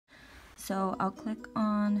So I'll click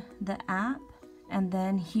on the app, and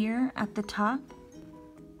then here at the top,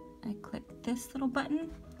 I click this little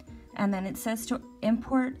button, and then it says to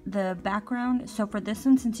import the background. So for this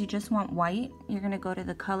one, since you just want white, you're gonna go to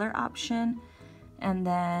the color option and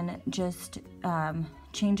then just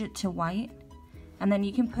change it to white. And then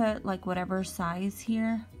you can put like whatever size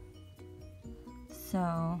here.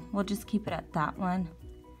 So we'll just keep it at that one.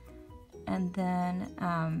 And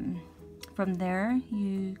then from there,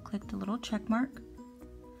 you click the little check mark.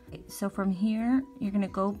 So from here, you're gonna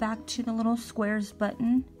go back to the little squares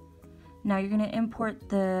button. Now you're gonna import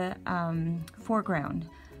the foreground.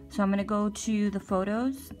 So I'm gonna go to the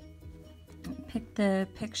photos, pick the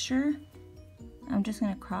picture. I'm just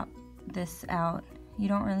gonna crop this out. You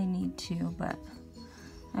don't really need to, but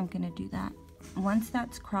I'm gonna do that. Once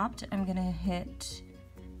that's cropped, I'm gonna hit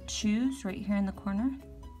choose right here in the corner.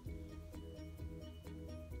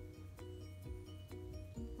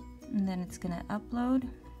 And then it's gonna upload.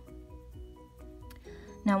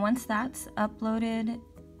 Now once that's uploaded,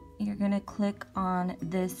 you're gonna click on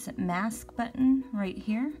this mask button right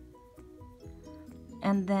here.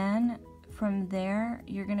 And then from there,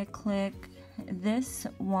 you're gonna click this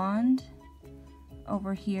wand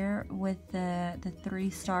over here with the 3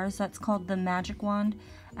 stars. That's called the magic wand.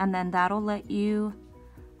 And then that'll let you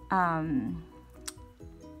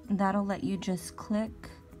just click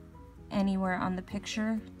anywhere on the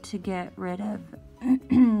picture to get rid of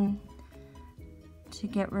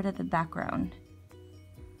the background,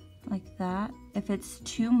 like that. If it's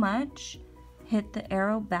too much, hit the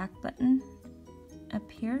arrow back button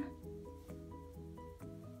up here,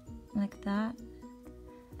 like that,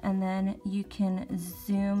 and then you can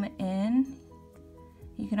zoom in.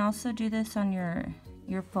 You can also do this on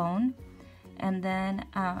your phone, and then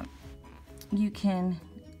you can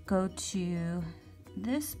go to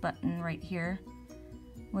this button right here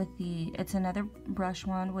with it's another brush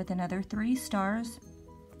wand with another 3 stars.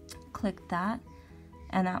 Click that,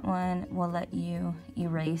 and that one will let you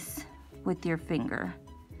erase with your finger,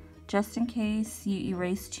 just in case you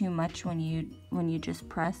erase too much when you just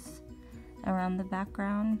press around the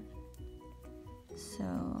background.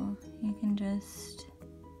 So you can just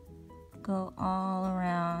go all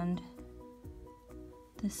around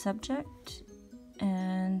the subject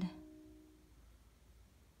and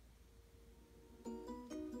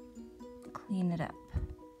clean it up.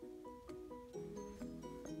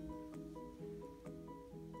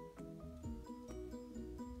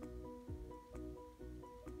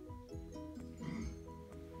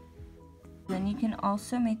 Then you can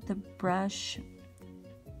also make the brush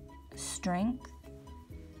strength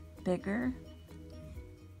bigger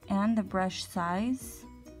and the brush size.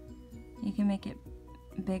 You can make it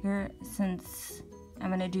bigger. Since I'm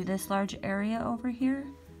going to do this large area over here,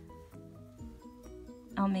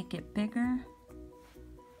 I'll make it bigger,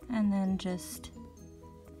 and then just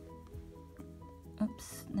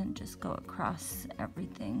go across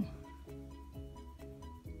everything.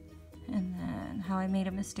 And then how I made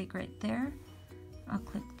a mistake right there, I'll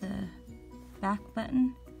click the back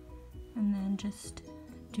button and then just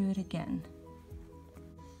do it again.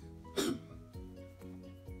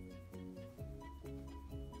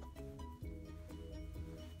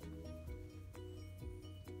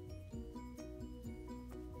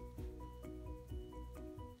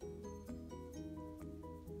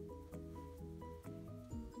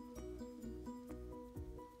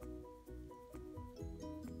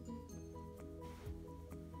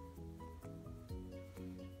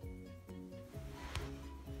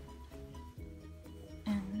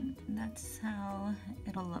 That's how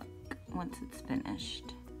it'll look once it's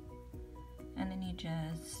finished. And then you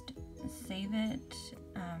just save it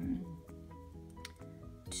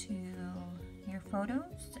to your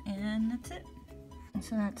photos, and that's it.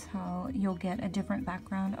 So that's how you'll get a different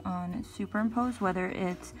background on superimpose, whether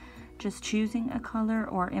it's just choosing a color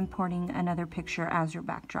or importing another picture as your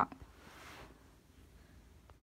backdrop.